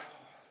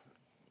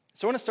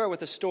So I want to start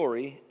with a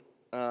story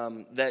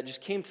that just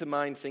came to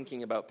mind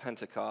thinking about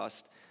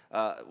Pentecost.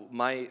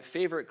 My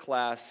favorite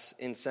class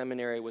in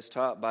seminary was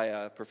taught by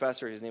a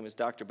professor. His name was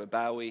Dr.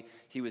 Babawi.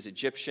 He was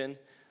Egyptian,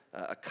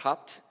 a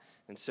Copt,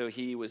 and so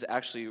he was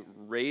actually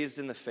raised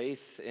in the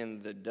faith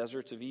in the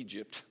deserts of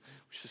Egypt,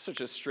 which is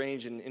such a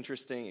strange and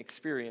interesting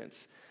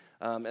experience.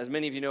 As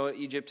many of you know,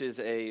 Egypt is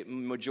a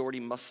majority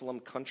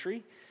Muslim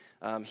country.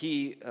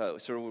 He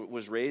sort of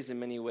was raised in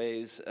many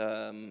ways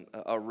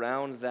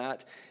around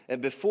that. And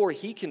before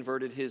he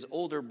converted, his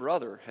older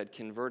brother had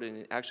converted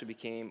and actually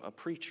became a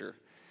preacher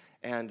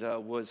and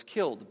was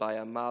killed by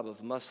a mob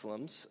of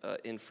Muslims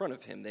in front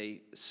of him.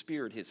 They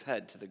speared his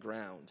head to the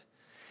ground.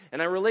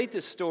 And I relate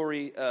this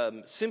story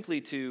simply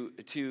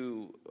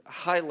to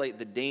highlight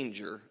the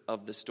danger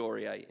of the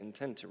story I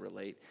intend to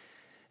relate.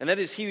 And that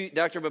is,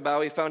 Dr.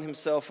 Babawi, found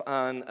himself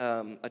on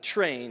a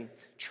train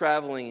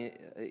traveling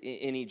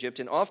in Egypt,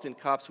 and often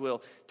Copts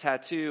will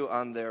tattoo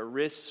on their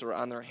wrists or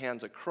on their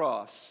hands a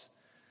cross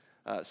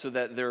so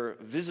that they're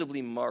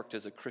visibly marked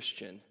as a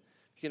Christian.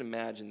 You can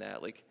imagine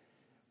that. Like,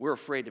 we're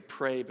afraid to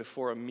pray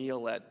before a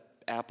meal at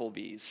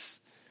Applebee's,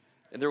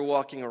 and they're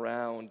walking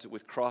around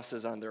with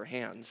crosses on their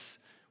hands,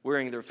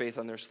 wearing their faith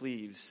on their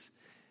sleeves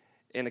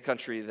in a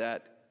country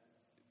that...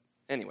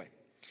 Anyway,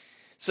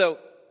 so...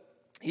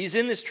 he's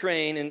in this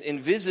train and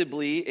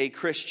visibly a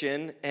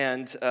Christian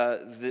and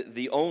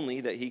the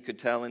only that he could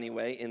tell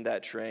anyway in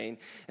that train.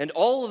 And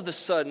all of a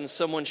sudden,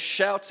 someone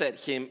shouts at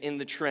him in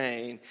the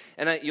train.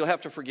 And you'll have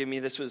to forgive me,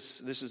 this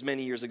was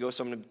many years ago,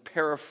 so I'm going to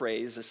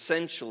paraphrase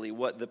essentially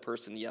what the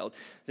person yelled.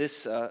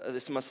 This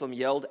Muslim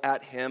yelled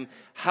at him,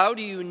 "How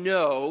do you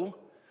know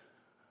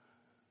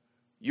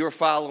you're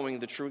following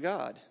the true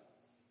God?"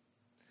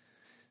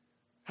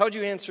 How would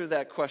you answer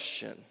that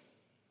question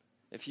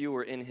if you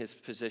were in his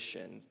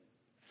position?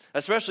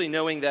 Especially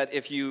knowing that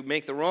if you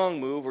make the wrong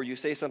move or you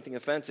say something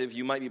offensive,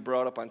 you might be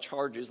brought up on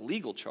charges,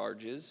 legal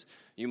charges.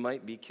 You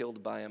might be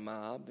killed by a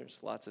mob. There's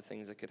lots of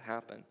things that could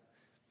happen.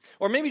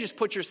 Or maybe just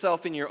put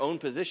yourself in your own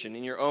position,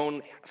 in your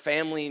own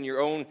family, in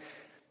your own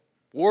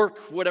work,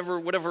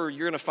 whatever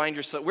you're going to find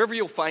yourself, wherever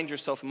you'll find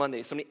yourself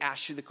Monday. Somebody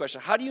asks you the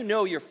question, how do you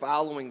know you're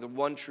following the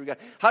one true God?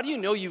 How do you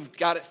know you've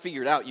got it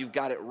figured out, you've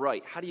got it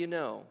right? How do you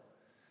know?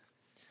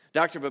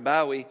 Dr.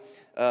 Babawi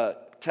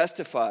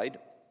testified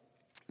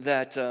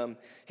that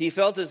he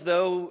felt as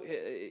though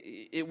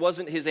it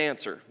wasn't his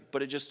answer,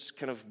 but it just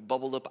kind of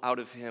bubbled up out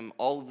of him.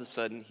 All of a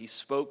sudden, he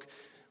spoke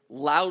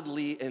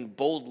loudly and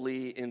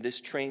boldly in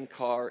this train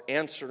car,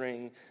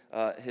 answering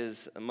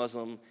his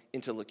Muslim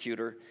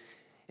interlocutor,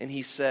 and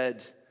he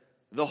said,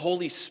 "The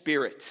Holy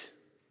Spirit."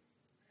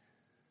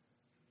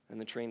 And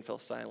the train fell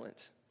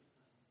silent.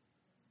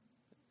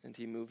 And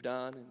he moved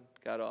on and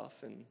got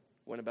off and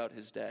went about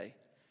his day.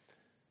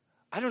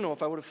 I don't know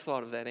if I would have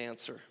thought of that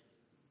answer.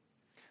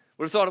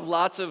 Would have thought of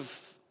lots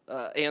of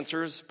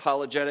answers,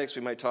 apologetics,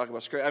 we might talk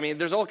about script. I mean,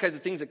 there's all kinds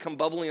of things that come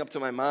bubbling up to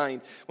my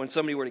mind when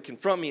somebody were to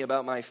confront me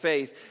about my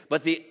faith.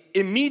 But the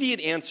immediate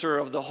answer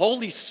of the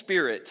Holy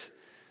Spirit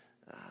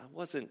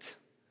wasn't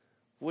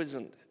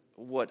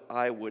what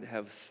I would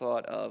have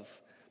thought of,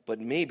 but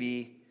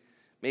maybe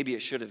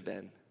it should have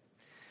been.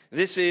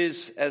 This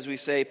is, as we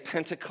say,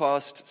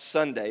 Pentecost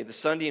Sunday, the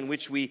Sunday in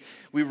which we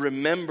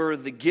remember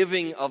the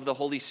giving of the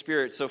Holy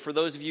Spirit. So for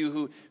those of you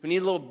who need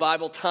a little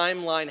Bible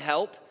timeline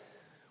help,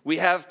 we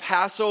have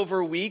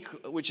Passover week,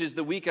 which is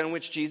the week on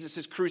which Jesus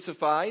is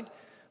crucified.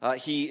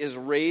 He is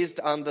raised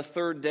on the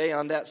third day,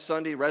 on that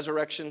Sunday,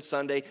 Resurrection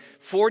Sunday.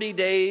 40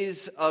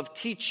 days of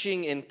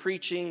teaching and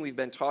preaching. We've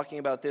been talking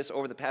about this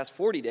over the past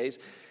 40 days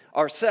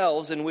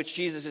ourselves, in which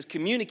Jesus is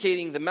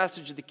communicating the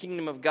message of the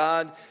kingdom of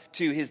God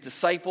to his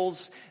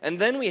disciples. And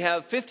then we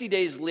have 50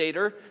 days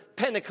later,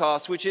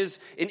 Pentecost, which is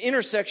an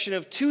intersection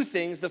of two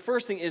things. The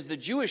first thing is the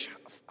Jewish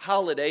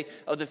holiday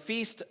of the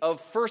Feast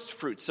of First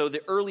Fruits. So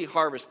the early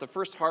harvest, the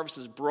first harvest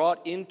is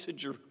brought into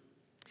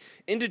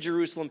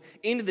Jerusalem,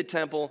 into the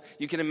temple.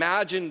 You can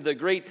imagine the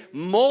great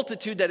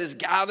multitude that is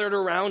gathered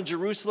around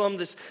Jerusalem.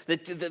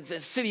 The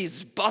city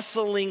is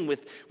bustling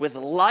with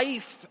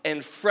life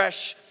and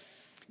fresh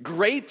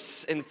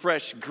grapes and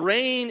fresh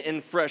grain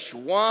and fresh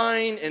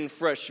wine and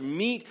fresh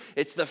meat.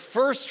 It's the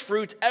first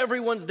fruits.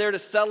 Everyone's there to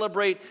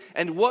celebrate.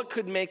 And what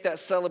could make that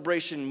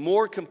celebration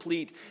more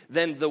complete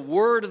than the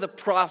word of the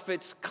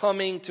prophets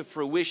coming to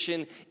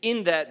fruition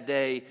in that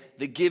day,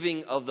 the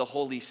giving of the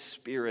Holy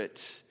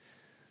Spirit?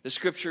 The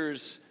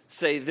scriptures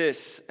say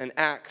this in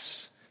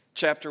Acts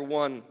chapter 2,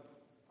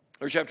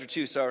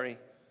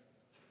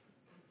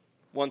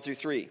 1 through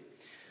 3.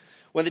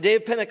 When the day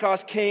of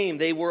Pentecost came,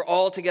 they were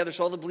all together,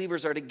 so all the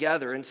believers are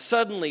together. And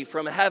suddenly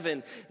from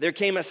heaven there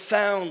came a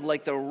sound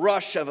like the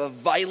rush of a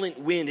violent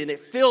wind, and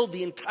it filled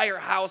the entire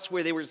house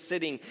where they were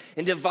sitting.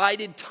 And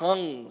divided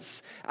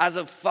tongues as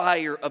of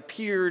fire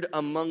appeared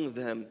among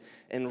them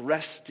and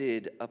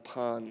rested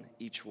upon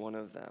each one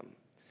of them.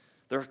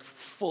 They're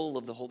full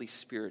of the Holy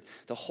Spirit.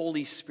 The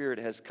Holy Spirit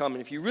has come.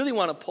 And if you really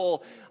want to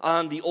pull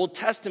on the Old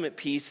Testament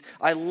piece,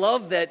 I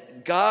love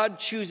that God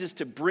chooses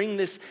to bring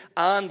this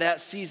on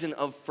that season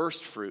of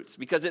first fruits,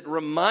 because it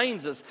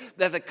reminds us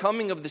that the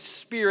coming of the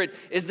Spirit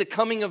is the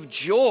coming of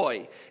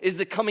joy, is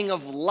the coming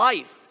of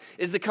life,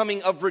 is the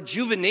coming of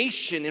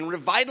rejuvenation and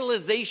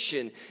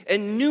revitalization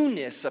and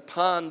newness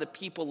upon the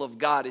people of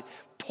God. It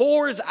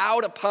pours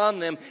out upon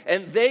them,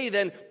 and they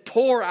then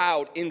pour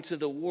out into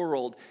the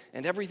world,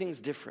 and everything's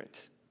different.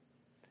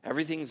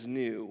 Everything's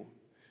new.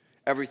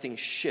 Everything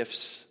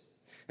shifts.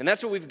 And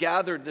that's what we've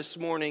gathered this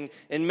morning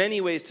in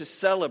many ways to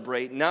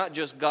celebrate, not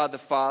just God the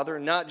Father,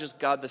 not just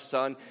God the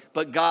Son,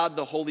 but God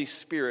the Holy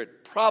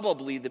Spirit.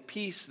 Probably the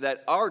piece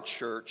that our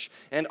church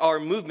and our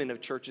movement of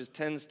churches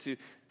tends to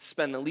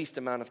spend the least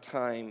amount of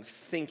time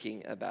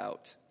thinking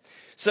about.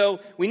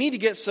 So we need to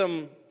get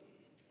some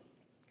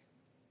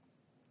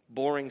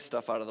boring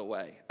stuff out of the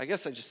way.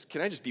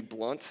 Can I just be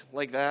blunt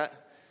like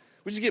that?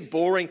 We just get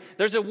boring.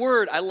 There's a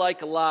word I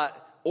like a lot,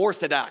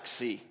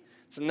 orthodoxy.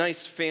 It's a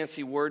nice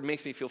fancy word,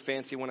 makes me feel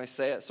fancy when I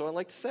say it, so I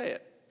like to say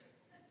it.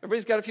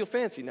 Everybody's got to feel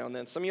fancy now and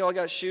then. Some of y'all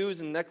got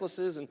shoes and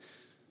necklaces and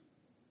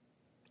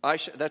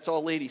that's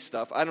all lady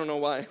stuff. I don't know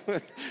why.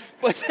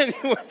 But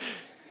anyway,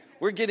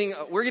 we're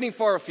getting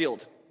far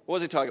afield. What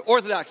was I talking?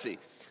 Orthodoxy.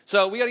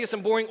 So we got to get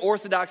some boring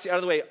orthodoxy out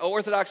of the way.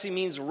 Orthodoxy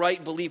means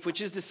right belief,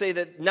 which is to say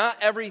that not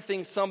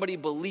everything somebody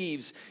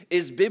believes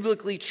is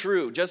biblically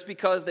true. Just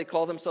because they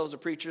call themselves a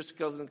preacher, just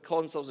because they call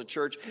themselves a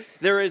church,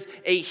 there is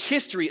a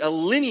history, a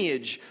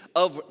lineage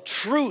of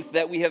truth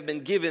that we have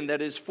been given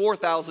that is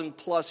 4,000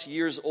 plus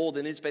years old,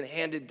 and it's been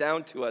handed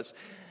down to us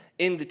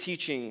in the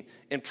teaching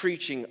and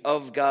preaching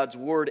of God's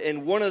word.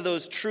 And one of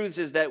those truths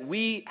is that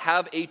we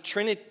have a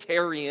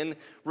Trinitarian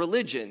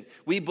religion.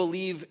 We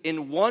believe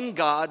in one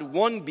God,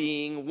 one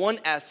being, one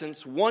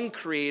essence, one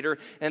creator,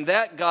 and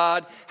that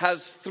God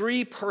has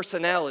three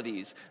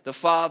personalities: the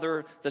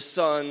Father, the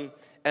Son,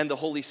 and the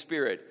Holy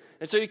Spirit.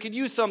 And so you could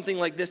use something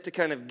like this to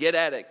kind of get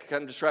at it,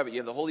 kind of describe it. You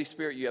have the Holy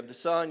Spirit, you have the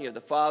Son, you have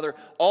the Father.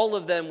 All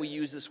of them we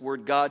use this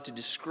word God to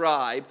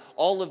describe.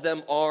 All of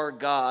them are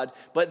God,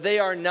 but they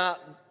are not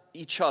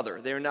each other.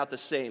 They are not the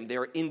same. They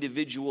are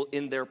individual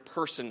in their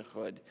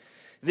personhood.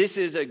 This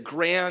is a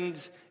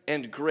grand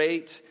and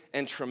great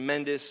and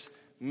tremendous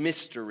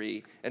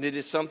mystery, and it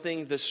is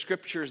something the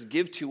Scriptures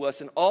give to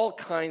us in all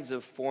kinds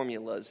of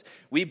formulas.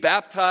 We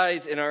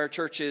baptize in our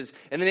churches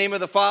in the name of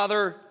the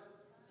Father.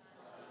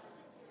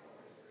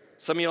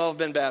 Some of you all have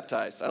been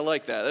baptized. I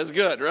like that. That's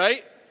good,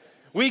 right?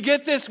 We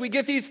get this, we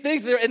get these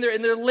things, and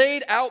they're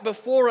laid out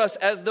before us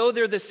as though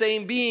they're the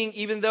same being,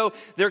 even though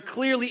they're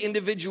clearly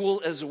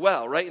individual as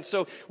well, right? And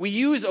so we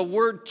use a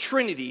word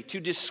Trinity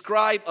to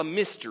describe a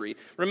mystery.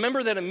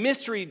 Remember that a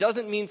mystery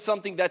doesn't mean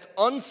something that's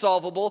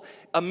unsolvable.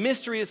 A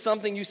mystery is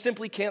something you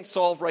simply can't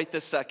solve right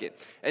this second.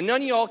 And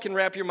none of y'all can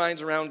wrap your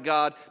minds around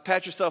God,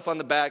 pat yourself on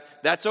the back.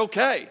 That's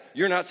okay.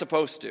 You're not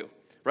supposed to.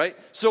 Right?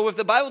 So if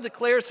the Bible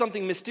declares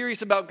something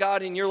mysterious about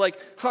God and you're like,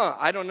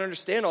 I don't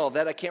understand all of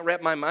that, I can't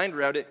wrap my mind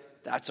around it,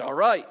 that's all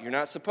right. You're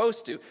not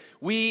supposed to.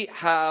 We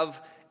have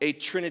a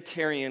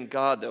Trinitarian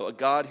God, though, a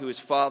God who is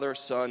Father,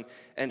 Son,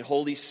 and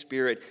Holy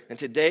Spirit. And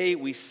today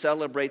we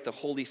celebrate the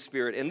Holy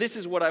Spirit. And this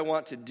is what I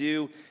want to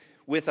do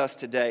with us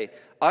today.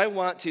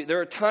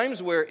 There are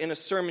times where in a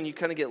sermon you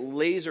kind of get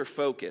laser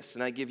focused,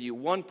 and I give you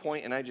one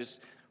point and I just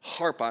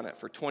harp on it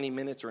for 20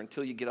 minutes or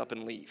until you get up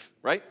and leave,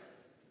 right?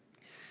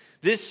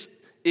 This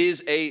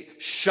is a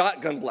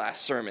shotgun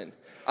blast sermon.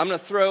 I'm going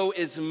to throw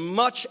as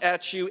much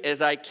at you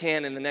as I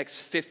can in the next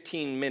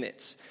 15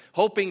 minutes,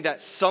 hoping that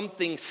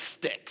something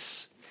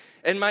sticks.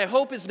 And my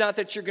hope is not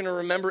that you're going to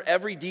remember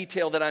every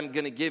detail that I'm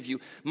going to give you.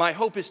 My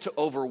hope is to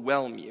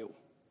overwhelm you.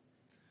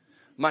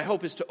 My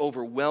hope is to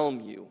overwhelm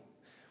you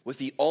with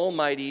the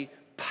almighty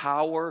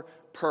power,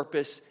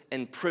 purpose,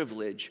 and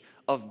privilege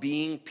of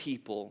being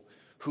people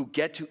who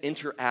get to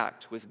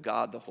interact with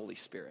God the Holy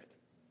Spirit.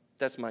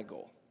 That's my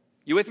goal.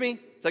 You with me?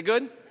 Is that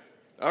good?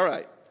 All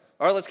right.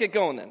 All right, let's get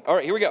going then. All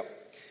right, here we go.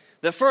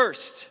 The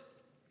first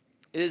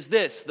is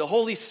this. The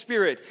Holy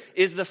Spirit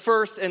is the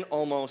first and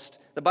almost.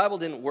 The Bible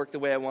didn't work the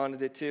way I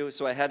wanted it to,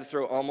 so I had to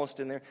throw almost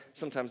in there.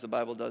 Sometimes the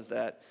Bible does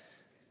that.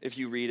 If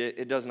you read it,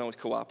 it doesn't always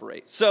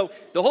cooperate. So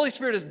the Holy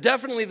Spirit is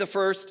definitely the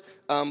first,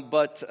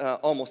 but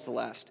almost the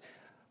last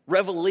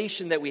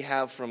revelation that we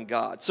have from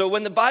God. So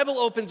when the Bible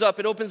opens up,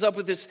 it opens up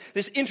with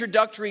this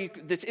introductory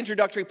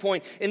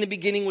point. In the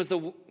beginning was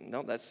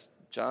that's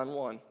John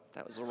 1.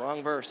 That was the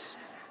wrong verse.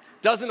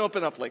 Doesn't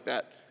open up like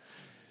that.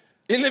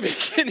 In the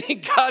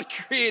beginning, God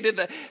created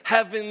the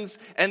heavens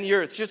and the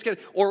earth.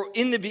 Or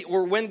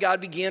when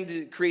God began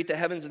to create the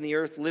heavens and the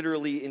earth,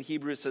 literally in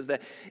Hebrew it says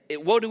that.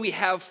 What do we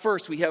have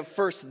first? We have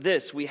first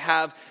this. We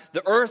have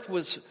the earth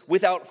was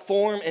without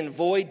form and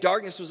void.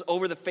 Darkness was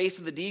over the face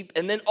of the deep.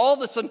 And then all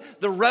of a sudden,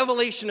 the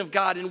revelation of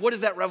God. And what is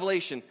that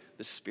revelation?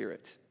 The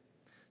Spirit.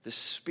 The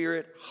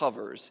Spirit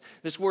hovers.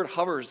 This word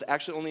hovers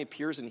actually only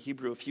appears in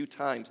Hebrew a few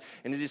times.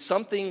 And it is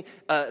something,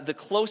 the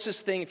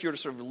closest thing, if you were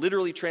to sort of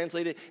literally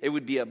translate it, it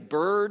would be a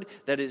bird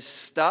that is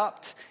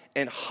stopped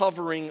and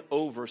hovering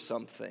over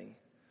something.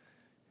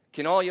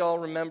 Can all y'all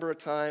remember a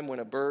time when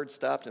a bird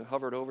stopped and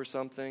hovered over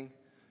something?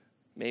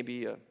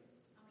 Maybe a...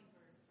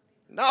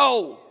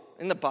 No!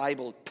 In the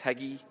Bible,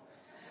 Peggy.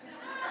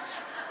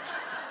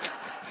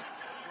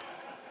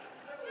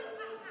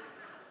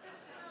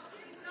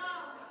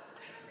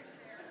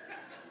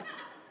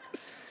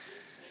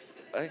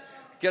 I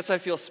guess I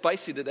feel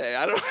spicy today.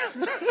 I don't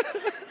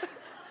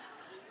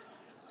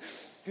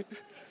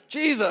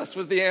Jesus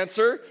was the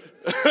answer.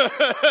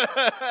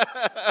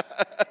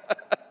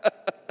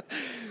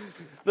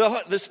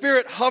 The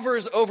Spirit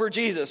hovers over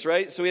Jesus,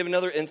 right? So we have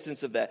another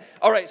instance of that.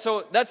 All right,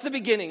 so that's the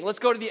beginning. Let's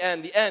go to the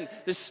end. The end.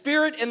 The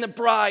Spirit and the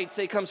bride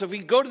say come. So if we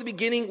go to the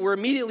beginning, we're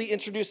immediately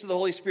introduced to the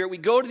Holy Spirit. We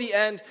go to the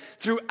end.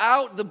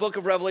 Throughout the book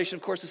of Revelation,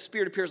 of course, the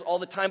Spirit appears all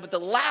the time. But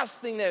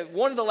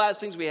one of the last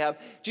things we have,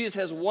 Jesus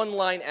has one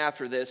line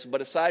after this.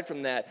 But aside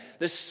from that,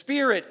 the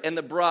Spirit and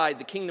the bride,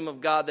 the kingdom of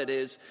God that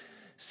is,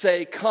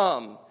 say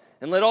come.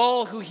 And let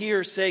all who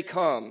hear say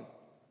come.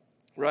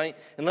 Right?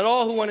 And let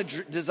all who want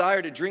to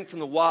desire to drink from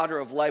the water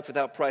of life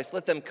without price,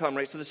 let them come,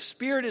 right? So the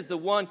Spirit is the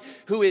one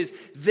who is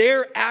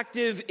there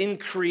active in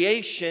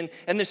creation,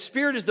 and the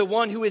Spirit is the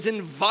one who is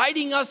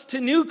inviting us to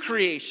new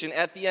creation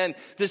at the end.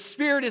 The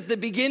Spirit is the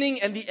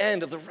beginning and the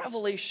end of the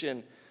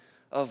revelation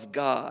of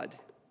God.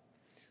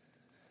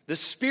 The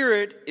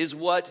Spirit is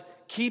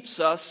what keeps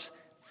us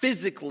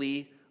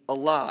physically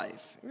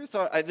alive.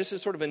 This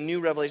is sort of a new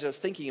revelation. I was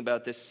thinking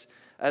about this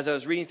as I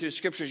was reading through the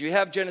scriptures. You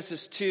have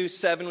Genesis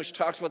 2:7, which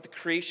talks about the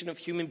creation of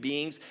human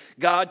beings.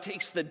 God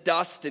takes the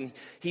dust and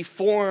he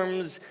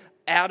forms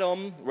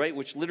Adam, right,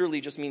 which literally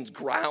just means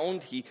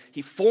ground.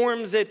 He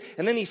forms it,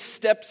 and then he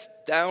steps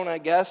down, I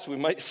guess we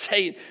might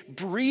say,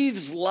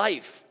 breathes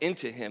life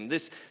into him.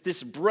 This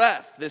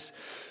breath, this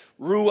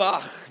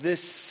ruach,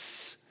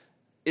 this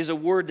is a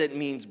word that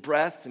means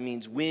breath,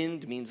 means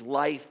wind, means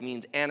life,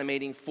 means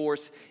animating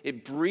force.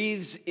 It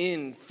breathes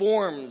in,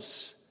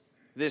 forms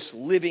this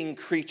living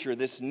creature,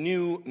 this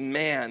new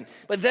man.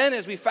 But then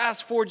as we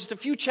fast forward just a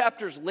few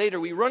chapters later,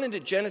 we run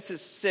into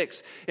Genesis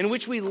 6, in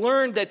which we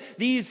learn that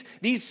these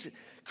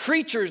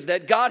creatures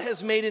that God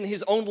has made in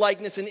his own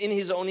likeness and in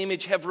his own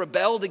image have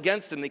rebelled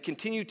against him. They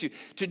continue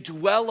to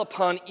dwell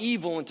upon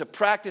evil and to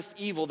practice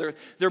evil.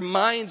 Their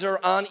minds are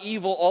on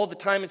evil all the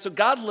time. And so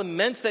God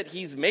laments that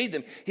he's made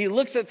them. He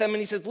looks at them and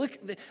he says, look,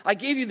 I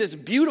gave you this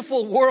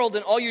beautiful world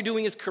and all you're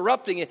doing is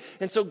corrupting it.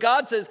 And so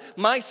God says,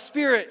 my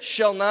spirit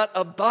shall not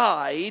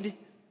abide.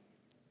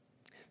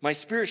 My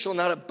spirit shall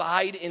not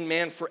abide in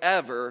man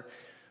forever.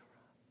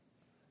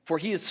 For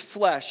he is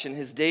flesh, and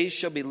his days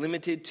shall be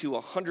limited to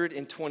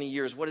 120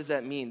 years. What does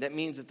that mean? That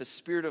means that the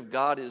Spirit of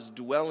God is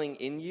dwelling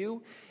in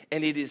you,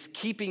 and it is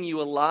keeping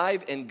you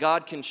alive, and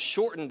God can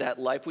shorten that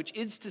life, which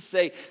is to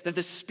say that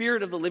the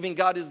Spirit of the living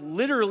God is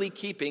literally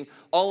keeping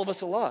all of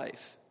us alive.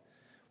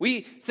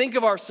 We think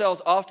of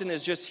ourselves often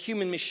as just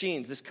human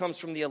machines. This comes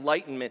from the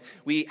Enlightenment.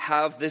 We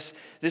have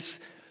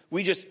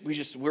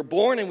we're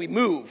born and we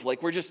move.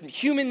 Like we're just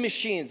human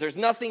machines. There's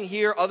nothing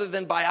here other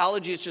than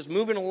biology. It's just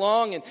moving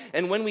along.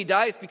 And when we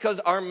die, it's because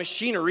our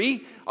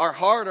machinery, our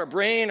heart, our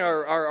brain,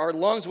 our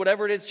lungs,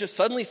 whatever it is, just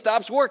suddenly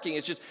stops working.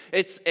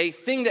 It's a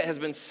thing that has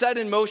been set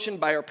in motion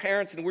by our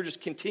parents and we're just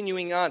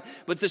continuing on.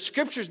 But the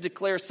scriptures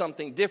declare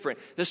something different.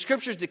 The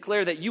scriptures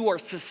declare that you are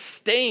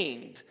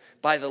sustained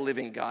by the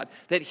living God,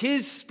 that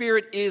his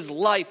Spirit is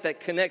life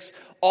that connects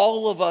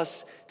all of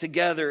us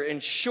together.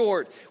 In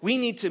short, we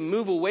need to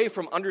move away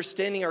from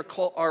understanding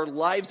our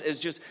lives as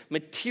just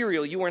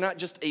material. You are not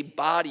just a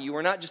body. You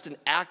are not just an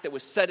act that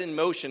was set in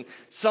motion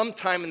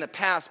sometime in the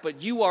past,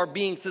 but you are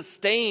being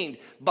sustained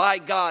by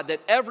God,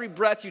 that every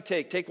breath you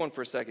take one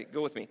for a second,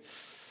 go with me.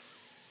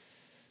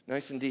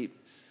 Nice and deep.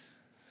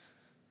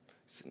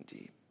 Nice and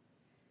deep.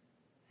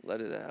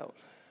 Let it out,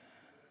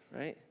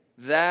 right?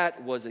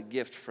 That was a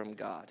gift from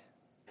God.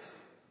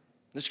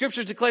 The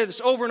scriptures declare this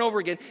over and over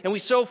again, and we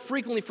so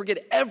frequently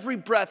forget every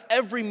breath,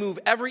 every move,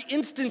 every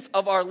instance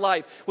of our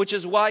life, which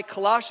is why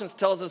Colossians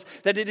tells us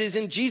that it is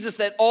in Jesus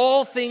that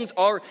all things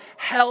are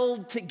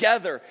held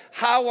together.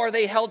 How are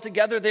they held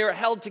together? They are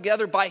held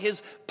together by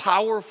his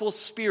powerful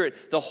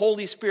Spirit. The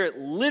Holy Spirit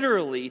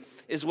literally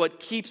is what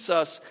keeps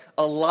us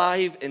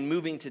alive and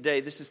moving today.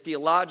 This is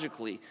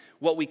theologically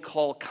what we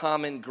call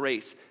common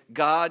grace.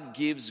 God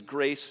gives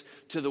grace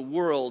to the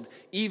world,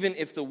 even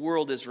if the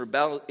world is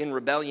in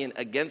rebellion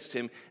against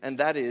him, and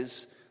that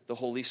is the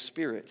Holy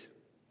Spirit.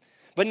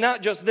 But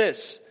not just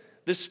this,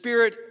 the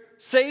Spirit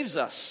saves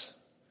us.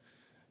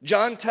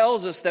 John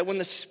tells us that when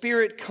the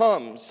Spirit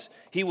comes,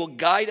 he will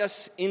guide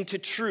us into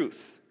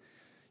truth.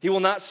 He will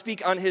not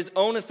speak on his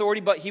own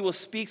authority, but he will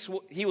speak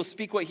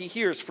what he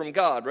hears from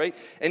God, right?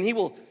 And he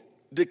will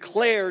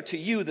declare to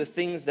you the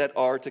things that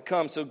are to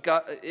come. So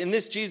God, in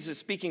this, Jesus is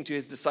speaking to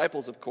his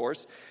disciples, of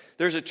course.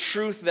 There's a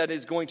truth that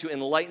is going to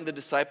enlighten the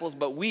disciples,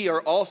 but we are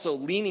also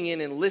leaning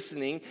in and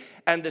listening,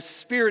 and the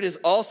Spirit is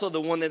also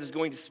the one that is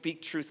going to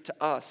speak truth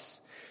to us.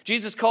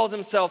 Jesus calls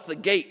himself the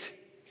gate,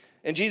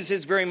 and Jesus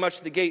is very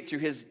much the gate. Through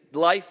his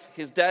life,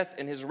 his death,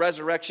 and his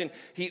resurrection,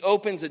 he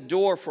opens a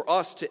door for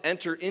us to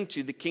enter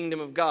into the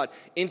kingdom of God,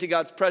 into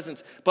God's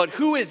presence. But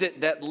who is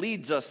it that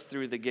leads us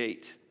through the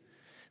gate?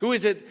 Who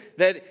is it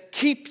that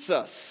keeps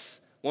us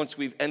once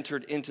we've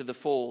entered into the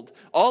fold?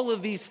 All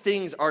of these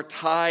things are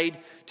tied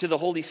to the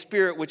Holy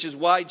Spirit, which is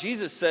why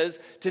Jesus says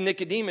to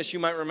Nicodemus, you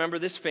might remember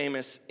this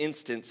famous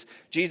instance.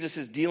 Jesus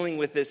is dealing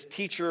with this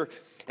teacher,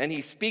 and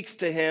he speaks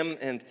to him,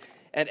 and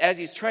as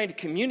he's trying to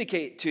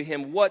communicate to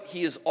him what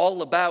he is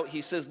all about,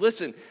 he says,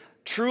 listen,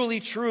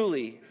 truly,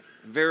 truly,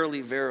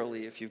 verily,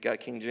 verily, if you've got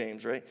King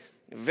James, right?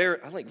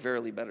 I like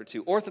verily better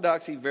too.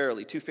 Orthodoxy,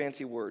 verily, two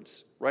fancy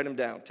words. Write them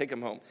down, take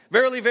them home.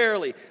 Verily,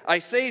 verily, I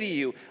say to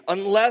you,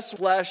 unless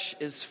flesh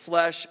is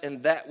flesh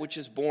and that which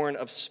is born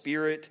of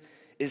spirit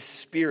is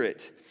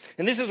spirit.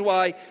 And this is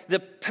why the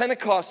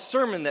Pentecost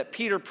sermon that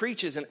Peter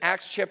preaches in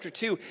Acts chapter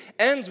 2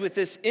 ends with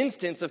this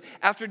instance of,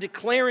 after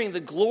declaring the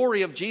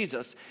glory of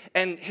Jesus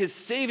and his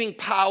saving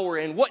power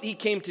and what he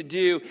came to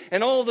do,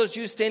 and all of those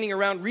Jews standing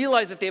around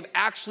realize that they have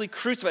actually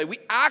crucified. We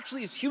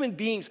actually, as human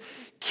beings,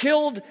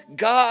 killed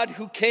God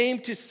who came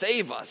to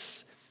save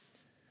us.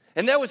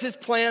 And that was his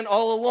plan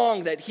all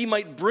along, that he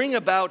might bring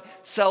about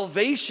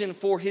salvation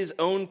for his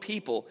own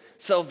people,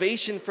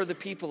 salvation for the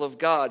people of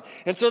God.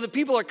 And so the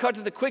people are cut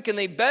to the quick, and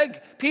they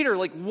beg Peter,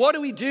 like, what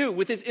do we do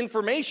with this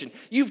information?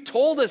 You've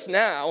told us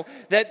now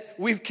that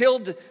we've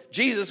killed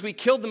Jesus, we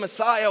killed the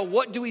Messiah.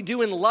 What do we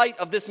do in light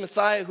of this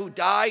Messiah who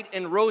died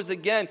and rose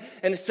again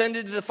and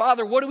ascended to the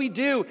Father? What do we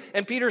do?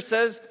 And Peter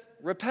says,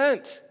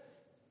 repent,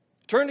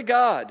 turn to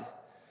God,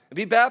 and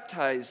be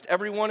baptized,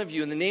 every one of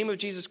you, in the name of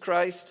Jesus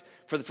Christ,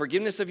 for the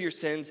forgiveness of your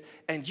sins,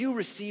 and you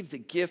receive the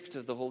gift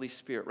of the Holy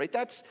Spirit, right?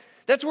 That's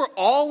where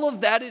all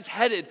of that is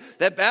headed.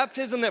 That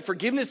baptism, that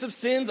forgiveness of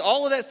sins,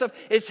 all of that stuff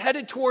is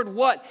headed toward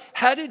what?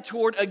 Headed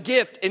toward a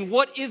gift. And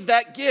what is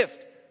that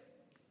gift?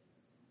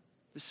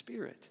 The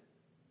Spirit.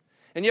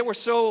 And yet we're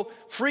so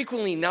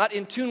frequently not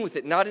in tune with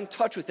it, not in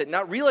touch with it,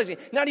 not realizing,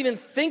 not even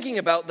thinking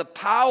about the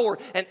power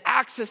and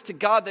access to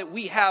God that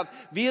we have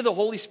via the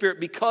Holy Spirit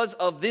because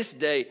of this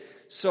day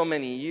so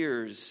many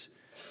years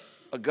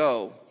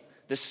ago.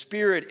 The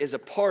Spirit is a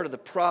part of the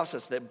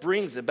process that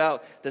brings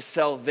about the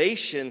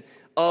salvation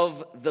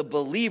of the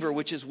believer,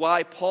 which is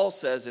why Paul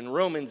says in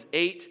Romans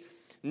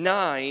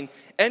 8:9,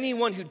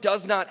 anyone who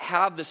does not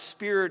have the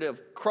Spirit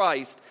of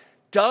Christ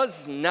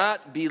does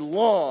not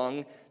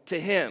belong to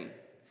him.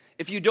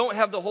 If you don't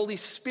have the Holy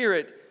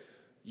Spirit,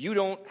 you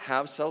don't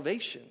have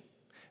salvation.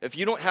 If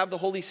you don't have the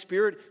Holy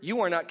Spirit,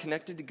 you are not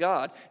connected to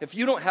God. If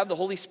you don't have the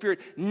Holy Spirit,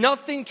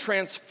 nothing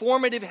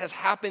transformative has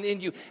happened in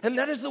you. And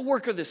that is the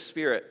work of the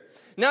Spirit.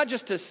 Not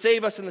just to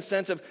save us in the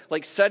sense of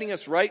like setting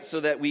us right so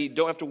that we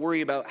don't have to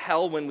worry about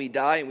hell when we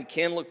die and we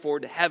can look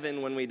forward to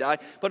heaven when we die,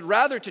 but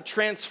rather to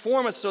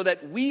transform us so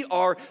that we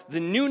are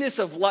the newness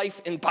of life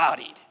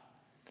embodied.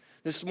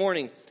 This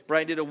morning,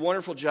 Brian did a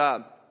wonderful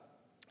job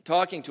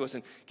talking to us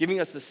and giving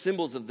us the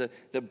symbols of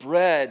the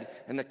bread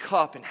and the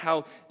cup and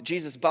how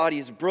Jesus' body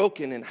is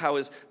broken and how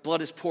his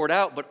blood is poured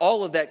out. But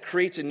all of that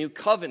creates a new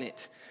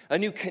covenant, a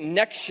new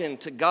connection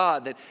to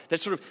God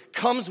that sort of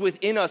comes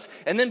within us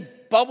and then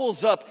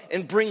bubbles up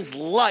and brings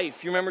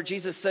life. You remember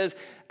Jesus says,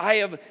 I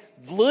have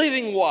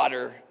living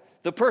water.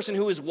 The person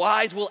who is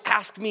wise will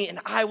ask me and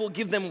I will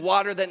give them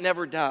water that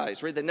never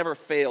dies, right? That never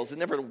fails, that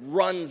never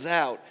runs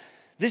out.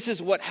 This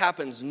is what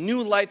happens.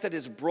 New life that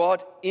is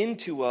brought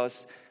into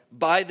us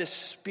by the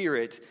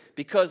Spirit,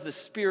 because the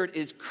Spirit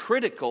is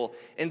critical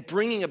in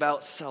bringing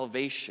about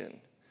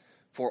salvation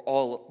for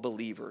all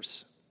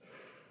believers.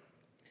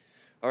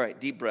 All right,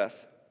 deep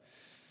breath.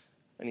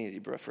 I need a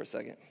deep breath for a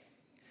second.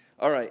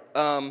 All right,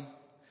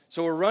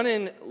 so we're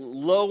running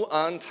low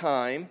on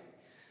time,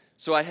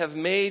 so I have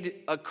made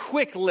a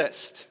quick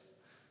list.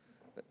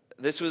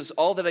 This was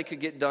all that I could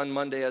get done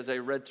Monday as I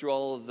read through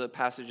all of the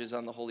passages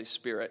on the Holy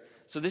Spirit.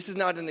 So this is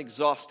not an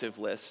exhaustive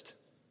list,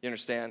 you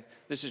understand?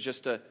 This is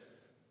just a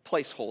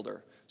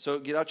placeholder. So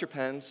get out your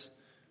pens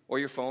or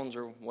your phones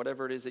or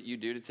whatever it is that you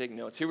do to take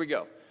notes. Here we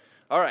go.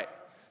 All right.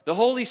 The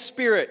Holy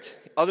Spirit,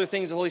 other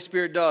things the Holy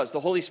Spirit does. The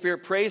Holy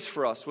Spirit prays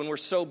for us when we're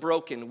so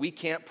broken we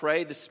can't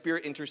pray. The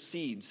Spirit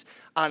intercedes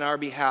on our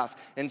behalf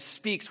and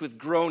speaks with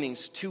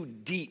groanings too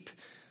deep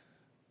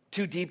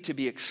to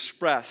be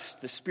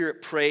expressed. The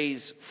Spirit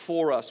prays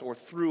for us or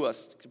through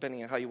us,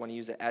 depending on how you want to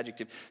use that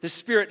adjective. The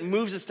Spirit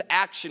moves us to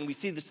action. We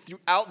see this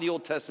throughout the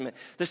Old Testament.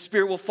 The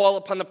Spirit will fall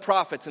upon the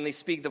prophets and they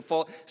speak.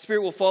 The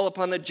Spirit will fall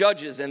upon the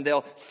judges and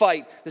they'll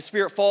fight. The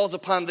Spirit falls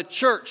upon the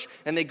church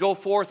and they go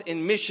forth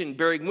in mission,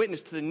 bearing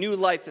witness to the new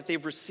life that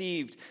they've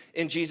received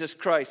in Jesus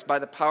Christ by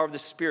the power of the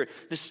Spirit.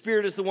 The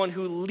Spirit is the one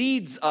who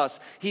leads us.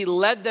 He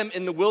led them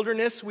in the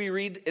wilderness, we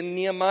read in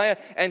Nehemiah,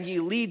 and he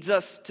leads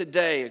us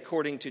today,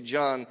 according to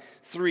John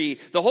 3.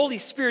 The Holy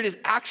Spirit is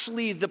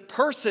actually the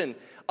person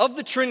of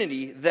the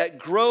Trinity that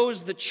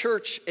grows the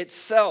church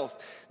itself.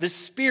 The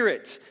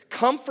Spirit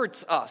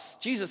comforts us.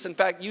 Jesus, in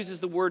fact, uses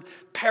the word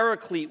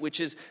paraclete, which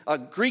is a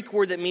Greek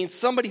word that means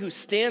somebody who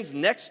stands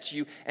next to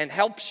you and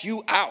helps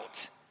you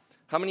out.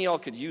 How many of y'all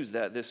could use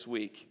that this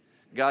week?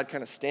 God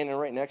kind of standing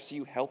right next to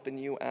you, helping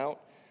you out.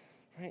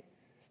 Right?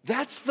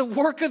 That's the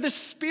work of the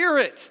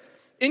Spirit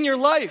in your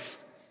life.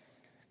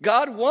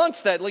 God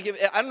wants that. Like,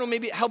 I don't know,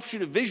 maybe it helps you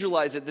to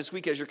visualize it this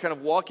week as you're kind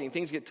of walking.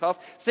 Things get tough.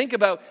 Think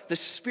about the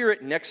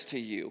Spirit next to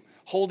you,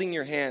 holding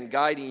your hand,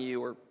 guiding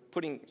you, or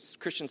putting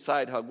Christian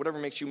side hug, whatever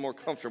makes you more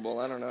comfortable.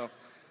 I don't know.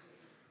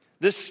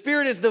 The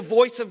Spirit is the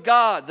voice of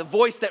God, the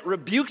voice that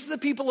rebukes the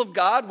people of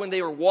God when they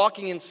are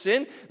walking in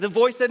sin, the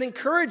voice that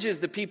encourages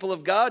the people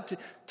of God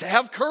to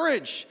have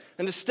courage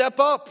and to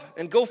step up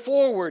and go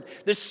forward.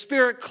 The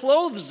Spirit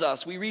clothes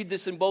us. We read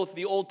this in both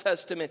the Old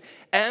Testament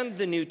and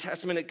the New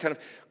Testament. It kind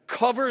of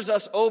covers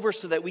us over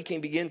so that we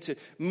can begin to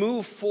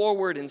move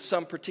forward in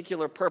some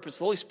particular purpose.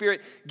 The Holy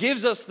Spirit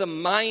gives us the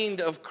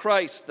mind of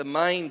Christ, the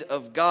mind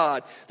of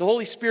God. The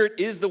Holy Spirit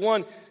is the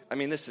one. I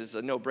mean, this is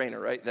a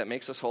no-brainer, right? That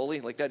makes us holy.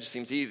 Like, that just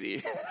seems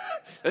easy.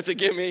 That's a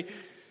gimme.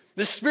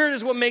 The Spirit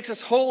is what makes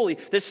us holy.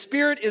 The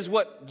Spirit is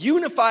what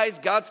unifies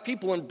God's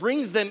people and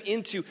brings them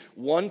into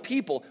one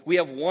people. We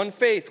have one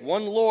faith,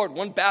 one Lord,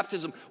 one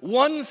baptism,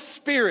 one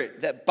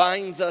Spirit that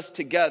binds us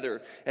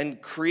together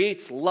and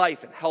creates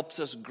life and helps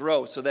us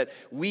grow so that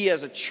we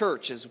as a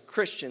church, as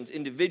Christians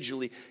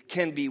individually,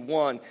 can be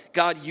one.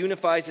 God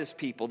unifies His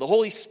people. The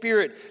Holy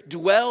Spirit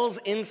dwells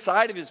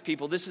inside of His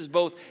people. This is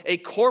both a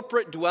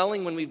corporate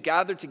dwelling when we've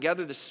gathered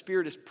together, the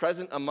Spirit is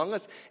present among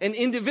us, and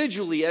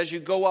individually as you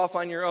go off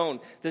on your own,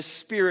 the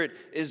Spirit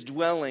is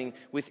dwelling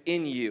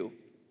within you.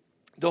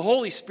 The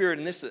Holy Spirit,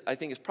 and this I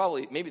think is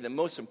probably maybe the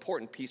most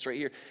important piece right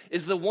here,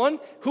 is the one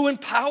who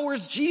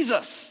empowers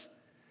Jesus.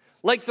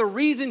 Like, the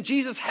reason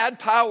Jesus had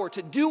power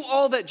to do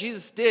all that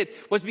Jesus did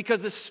was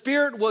because the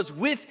Spirit was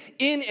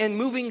within and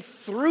moving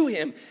through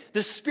Him.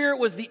 The Spirit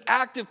was the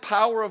active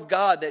power of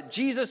God that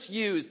Jesus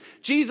used.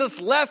 Jesus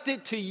left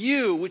it to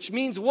you, which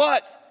means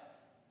what?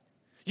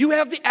 You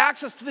have the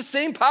access to the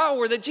same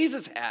power that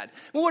Jesus had.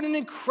 What an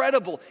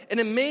incredible, an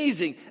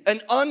amazing,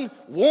 an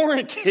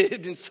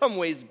unwarranted, in some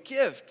ways,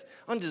 gift.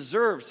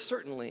 Undeserved,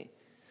 certainly.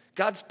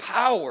 God's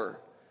power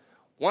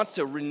wants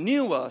to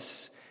renew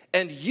us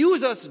and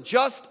use us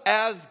just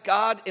as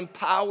God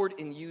empowered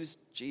and used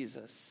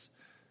Jesus,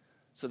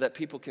 so that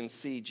people can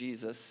see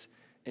Jesus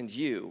and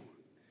you.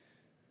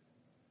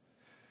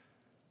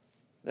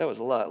 That was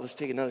a lot. Let's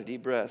take another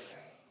deep breath.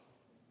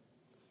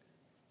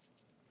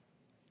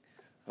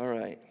 All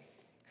right.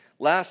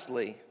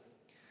 Lastly,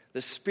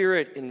 the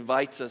Spirit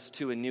invites us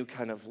to a new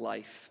kind of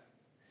life.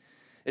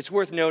 It's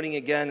worth noting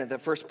again at the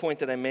first point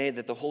that I made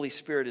that the Holy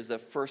Spirit is the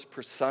first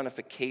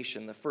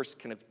personification, the first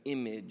kind of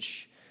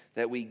image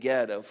that we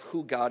get of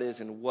who God is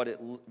and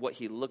what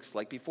He looks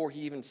like. Before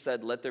He even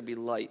said, "Let there be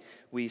light,"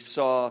 we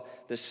saw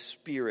the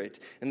Spirit.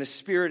 And the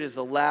Spirit is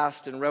the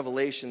last in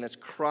Revelation that's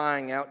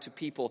crying out to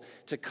people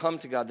to come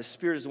to God. The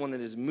Spirit is the one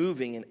that is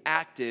moving and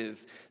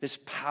active, this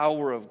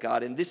power of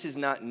God. And this is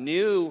not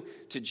new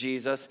to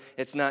Jesus.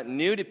 It's not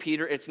new to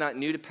Peter. It's not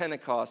new to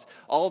Pentecost.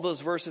 All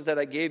those verses that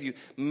I gave you,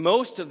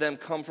 most of them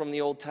come from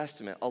the Old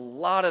Testament. A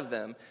lot of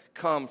them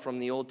come from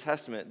the Old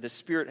Testament. The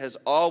Spirit has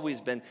always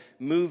been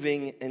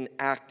moving and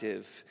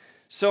active.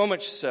 So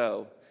much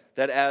so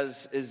that,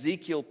 as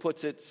Ezekiel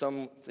puts it,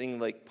 something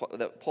like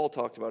that Paul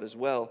talked about as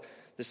well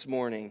this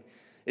morning,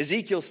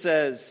 Ezekiel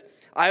says,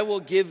 "I will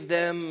give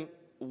them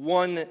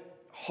one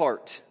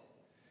heart,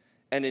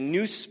 and a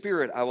new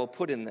spirit I will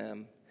put in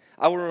them.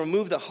 I will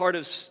remove the heart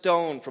of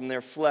stone from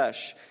their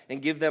flesh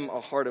and give them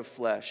a heart of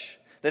flesh,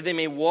 that they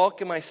may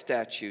walk in my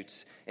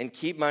statutes and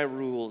keep my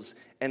rules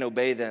and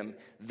obey them.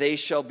 They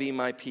shall be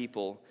my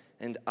people,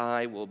 and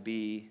I will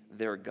be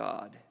their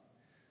God."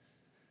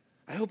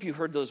 I hope you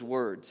heard those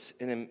words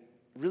and am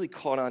really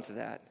caught on to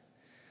that.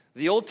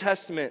 The Old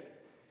Testament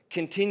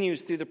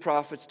continues through the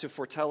prophets to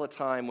foretell a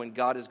time when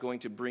God is going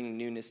to bring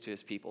newness to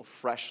His people,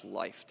 fresh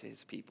life to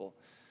His people.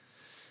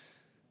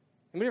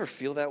 Anybody ever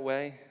feel that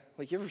way?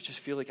 Like, you ever just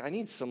feel like, I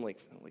need some like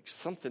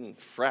something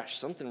fresh,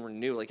 something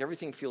renewed. Like,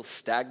 everything feels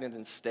stagnant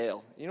and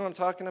stale. You know what I'm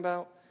talking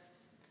about?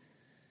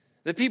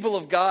 The people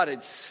of God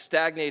had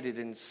stagnated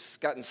and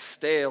gotten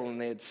stale,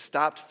 and they had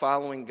stopped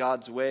following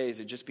God's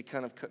ways. It just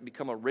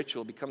become a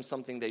ritual, become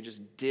something they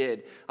just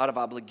did out of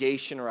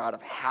obligation or out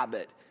of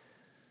habit.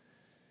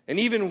 And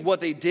even what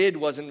they did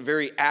wasn't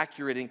very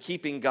accurate in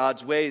keeping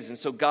God's ways. And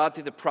so God,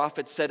 through the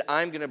prophets, said,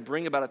 "I'm going to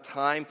bring about a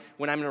time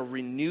when I'm going to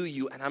renew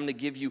you, and I'm going to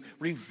give you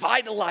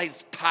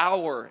revitalized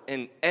power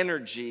and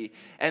energy.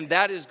 And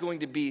that is going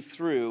to be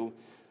through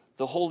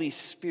the Holy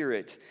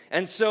Spirit."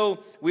 And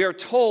so we are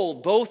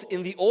told, both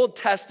in the Old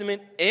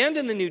Testament and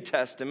in the New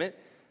Testament,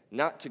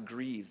 not to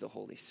grieve the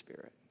Holy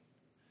Spirit.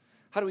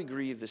 How do we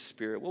grieve the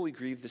Spirit? Well, we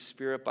grieve the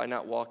Spirit by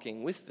not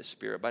walking with the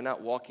Spirit, by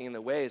not walking in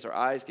the ways. Our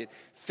eyes get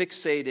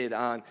fixated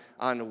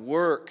on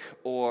work,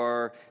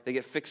 or they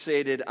get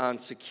fixated on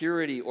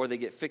security, or they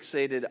get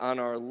fixated on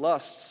our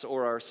lusts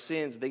or our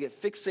sins. They get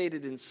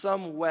fixated in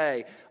some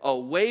way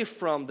away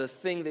from the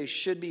thing they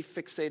should be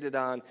fixated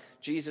on,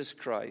 Jesus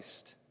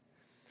Christ.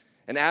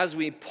 And as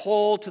we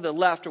pull to the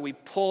left or we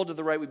pull to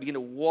the right, we begin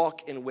to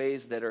walk in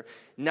ways that are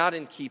not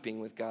in keeping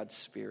with God's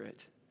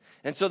Spirit.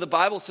 And so the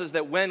Bible says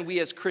that when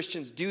we as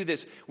Christians do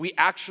this, we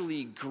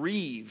actually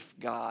grieve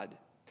God.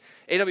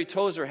 A.W.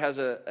 Tozer has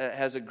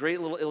a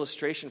great little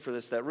illustration for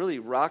this that really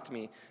rocked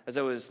me as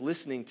I was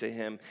listening to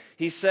him.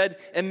 He said,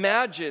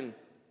 imagine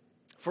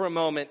for a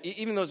moment,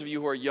 even those of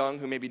you who are young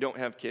who maybe don't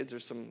have kids,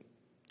 there's some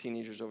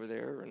teenagers over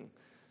there and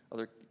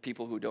other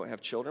people who don't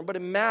have children, but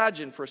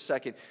imagine for a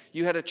second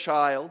you had a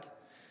child,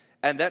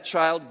 and that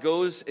child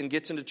goes and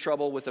gets into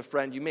trouble with a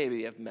friend you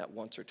maybe have met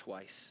once or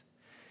twice.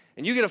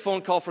 And you get a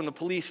phone call from the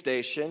police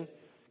station,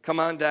 come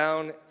on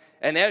down.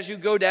 And as you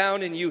go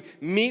down and you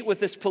meet with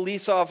this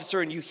police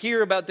officer and you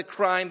hear about the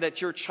crime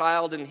that your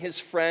child and his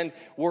friend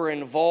were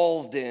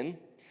involved in,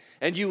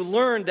 and you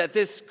learn that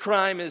this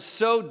crime is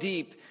so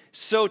deep,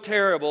 so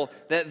terrible,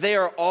 that they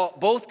are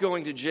both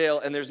going to jail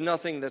and there's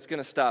nothing that's going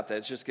to stop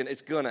that.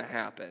 It's going to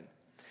happen.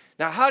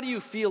 Now, how do you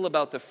feel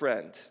about the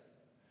friend?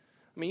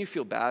 I mean, you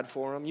feel bad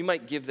for them. You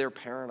might give their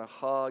parent a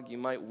hug. You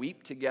might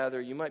weep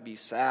together. You might be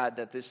sad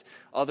that this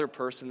other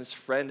person, this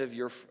friend of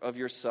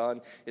your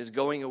son, is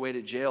going away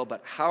to jail.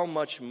 But how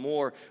much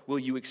more will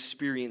you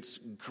experience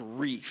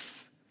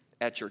grief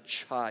at your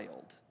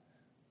child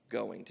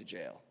going to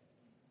jail?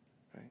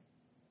 Right?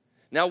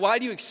 Now, why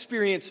do you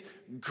experience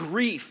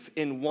grief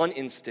in one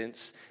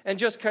instance and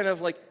just kind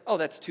of like, oh,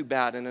 that's too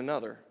bad in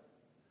another?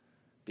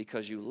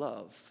 Because you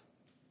love.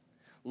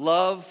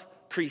 Love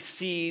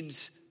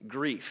precedes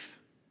grief.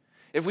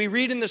 If we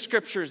read in the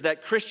scriptures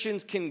that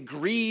Christians can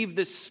grieve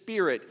the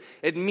Spirit,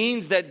 it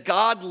means that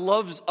God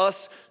loves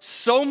us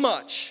so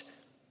much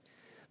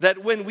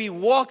that when we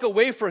walk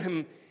away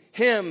from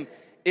Him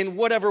in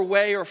whatever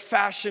way or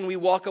fashion we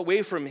walk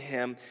away from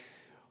Him,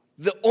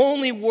 the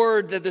only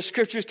word that the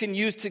scriptures can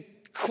use to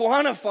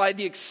quantify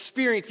the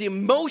experience, the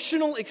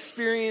emotional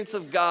experience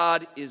of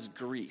God, is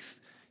grief.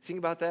 Think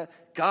about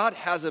that. God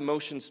has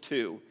emotions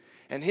too.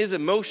 And His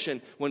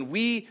emotion, when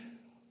we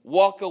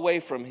walk away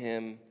from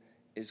Him,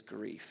 is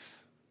grief.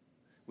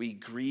 We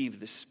grieve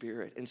the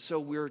Spirit. And so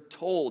we're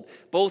told,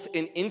 both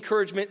in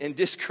encouragement and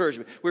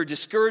discouragement, we're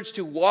discouraged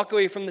to walk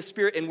away from the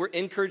Spirit and we're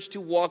encouraged to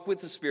walk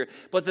with the Spirit.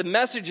 But the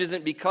message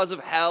isn't because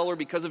of hell or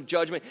because of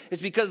judgment.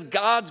 It's because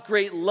God's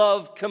great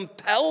love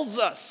compels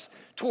us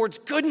towards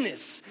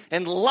goodness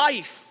and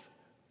life.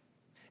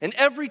 And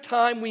every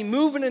time we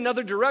move in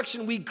another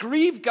direction, we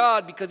grieve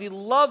God because He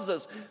loves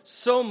us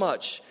so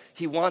much.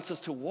 He wants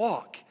us to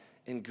walk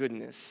in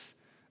goodness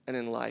and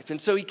in life.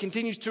 And so He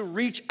continues to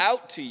reach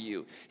out to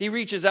you. He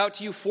reaches out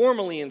to you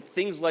formally in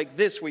things like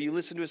this, where you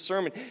listen to a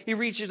sermon. He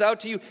reaches out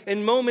to you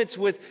in moments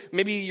with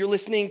maybe you're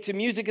listening to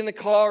music in the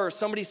car, or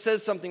somebody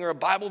says something, or a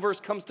Bible verse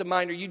comes to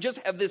mind, or you just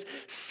have this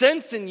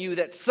sense in you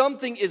that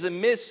something is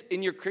amiss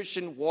in your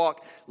Christian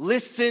walk.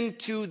 Listen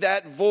to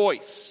that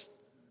voice.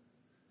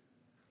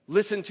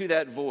 Listen to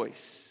that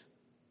voice.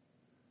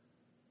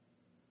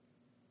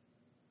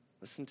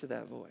 Listen to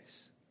that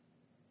voice.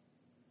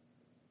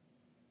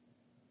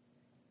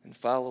 And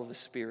follow the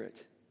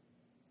Spirit.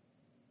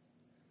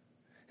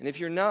 And if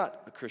you're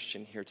not a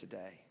Christian here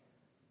today,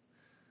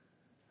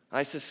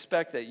 I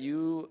suspect that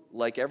you,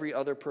 like every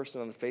other person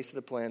on the face of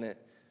the planet,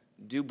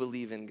 do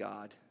believe in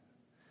God.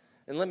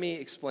 And let me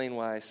explain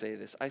why I say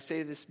this. I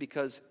say this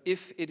because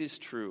if it is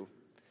true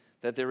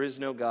that there is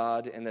no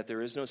God and that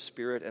there is no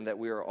Spirit and that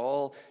we are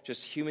all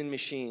just human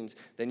machines,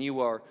 then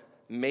you are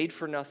made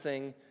for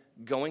nothing,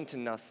 going to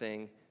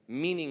nothing,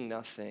 meaning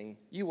nothing.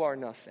 You are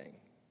nothing.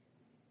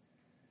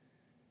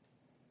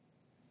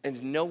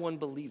 And no one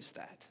believes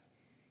that.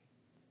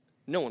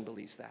 No one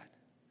believes that.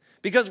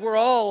 Because we're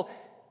all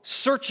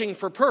searching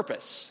for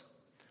purpose.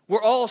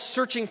 We're all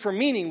searching for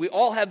meaning. We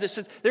all have this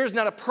sense. There is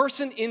not a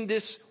person in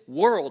this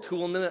world who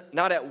will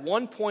not at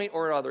one point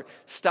or another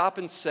stop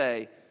and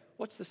say,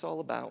 what's this all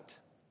about?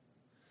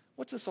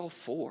 What's this all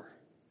for?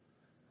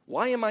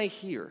 Why am I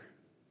here?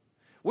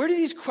 Where do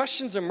these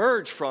questions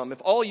emerge from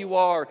if all you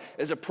are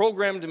is a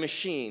programmed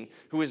machine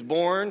who is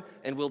born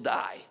and will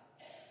die?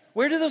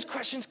 Where do those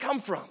questions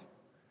come from?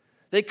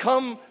 They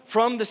come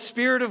from the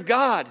Spirit of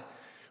God,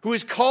 who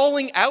is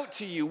calling out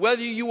to you,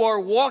 whether you are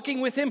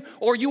walking with Him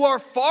or you are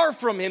far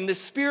from Him. The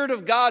Spirit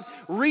of God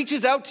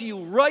reaches out to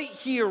you right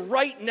here,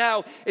 right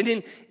now, in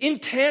an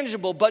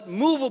intangible but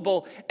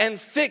movable and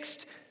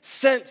fixed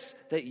sense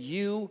that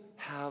you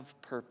have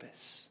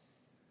purpose,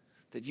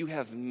 that you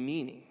have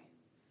meaning,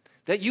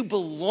 that you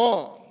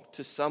belong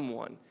to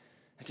someone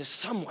and to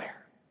somewhere.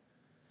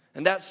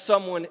 And that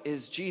someone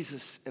is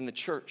Jesus and the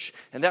church.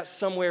 And that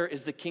somewhere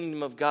is the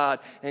kingdom of God.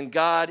 And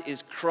God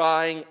is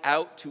crying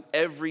out to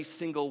every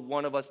single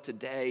one of us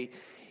today,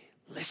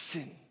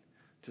 listen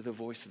to the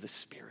voice of the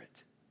Spirit.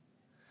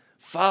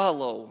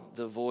 Follow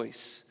the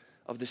voice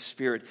of the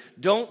Spirit.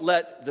 Don't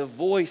let the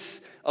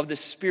voice of the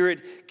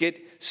Spirit get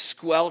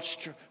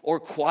squelched or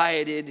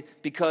quieted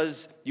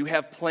because you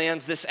have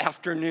plans this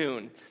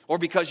afternoon, or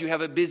because you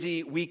have a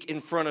busy week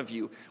in front of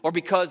you, or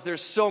because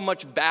there's so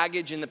much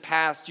baggage in the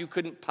past you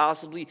couldn't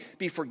possibly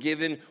be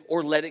forgiven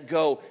or let it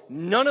go.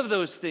 None of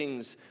those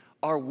things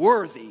are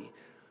worthy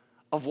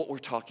of what we're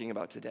talking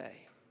about today.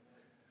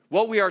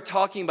 What we are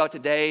talking about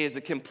today is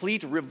a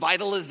complete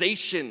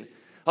revitalization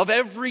of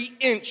every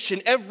inch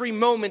and every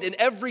moment and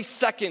every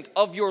second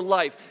of your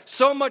life.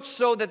 So much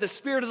so that the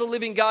Spirit of the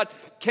living God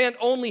can't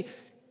only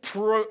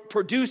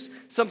produce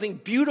something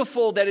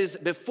beautiful that is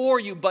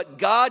before you, but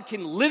God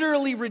can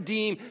literally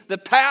redeem the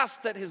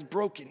past that has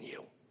broken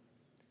you.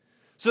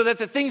 So that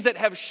the things that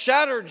have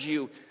shattered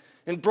you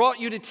and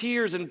brought you to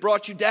tears and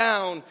brought you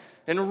down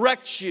and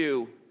wrecked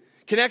you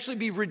can actually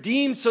be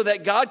redeemed so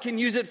that God can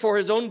use it for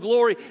his own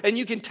glory, and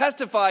you can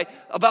testify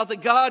about the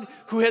God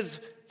who has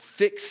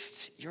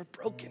fixed your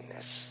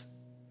brokenness.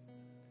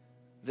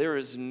 There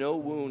is no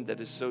wound that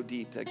is so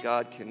deep that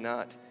God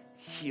cannot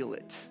heal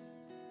it.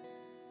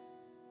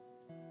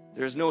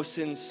 There's no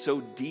sin so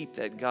deep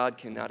that God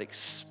cannot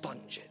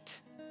expunge it.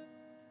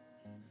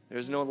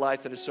 There's no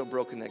life that is so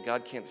broken that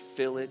God can't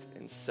fill it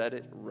and set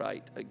it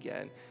right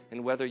again.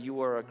 And whether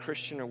you are a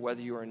Christian or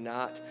whether you are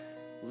not,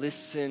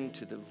 listen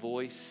to the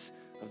voice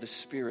of the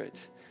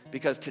Spirit.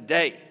 Because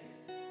today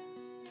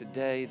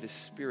the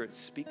Spirit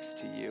speaks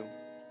to you.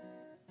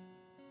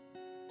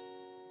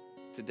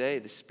 Today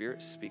the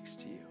Spirit speaks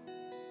to you.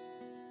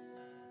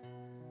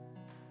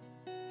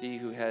 He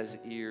who has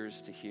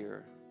ears to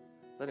hear,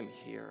 let him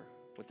hear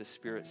what the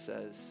Spirit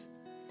says.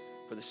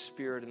 For the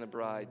Spirit and the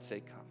bride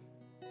say, come.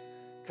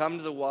 Come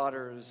to the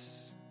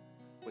waters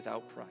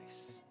without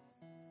price.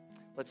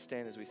 Let's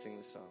stand as we sing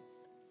the song.